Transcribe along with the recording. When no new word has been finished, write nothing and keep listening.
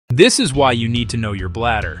This is why you need to know your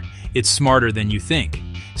bladder. It's smarter than you think.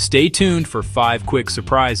 Stay tuned for 5 quick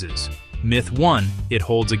surprises. Myth 1, it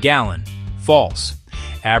holds a gallon. False.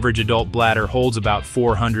 Average adult bladder holds about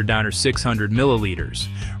 400 to 600 milliliters,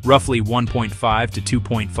 roughly 1.5 to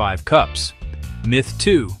 2.5 cups. Myth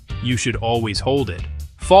 2, you should always hold it.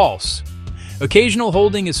 False. Occasional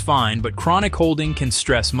holding is fine, but chronic holding can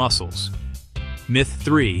stress muscles. Myth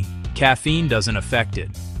 3, caffeine doesn't affect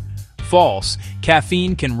it. False.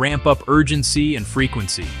 Caffeine can ramp up urgency and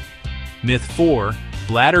frequency. Myth 4,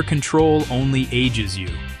 bladder control only ages you.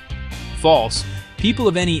 False. People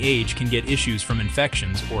of any age can get issues from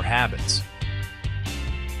infections or habits.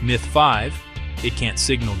 Myth 5, it can't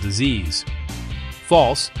signal disease.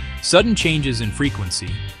 False. Sudden changes in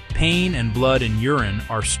frequency, pain, and blood and urine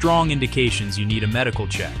are strong indications you need a medical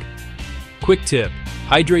check. Quick tip,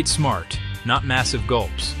 hydrate smart, not massive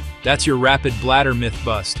gulps. That's your rapid bladder myth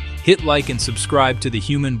bust. Hit like and subscribe to The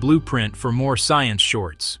Human Blueprint for more science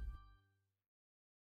shorts.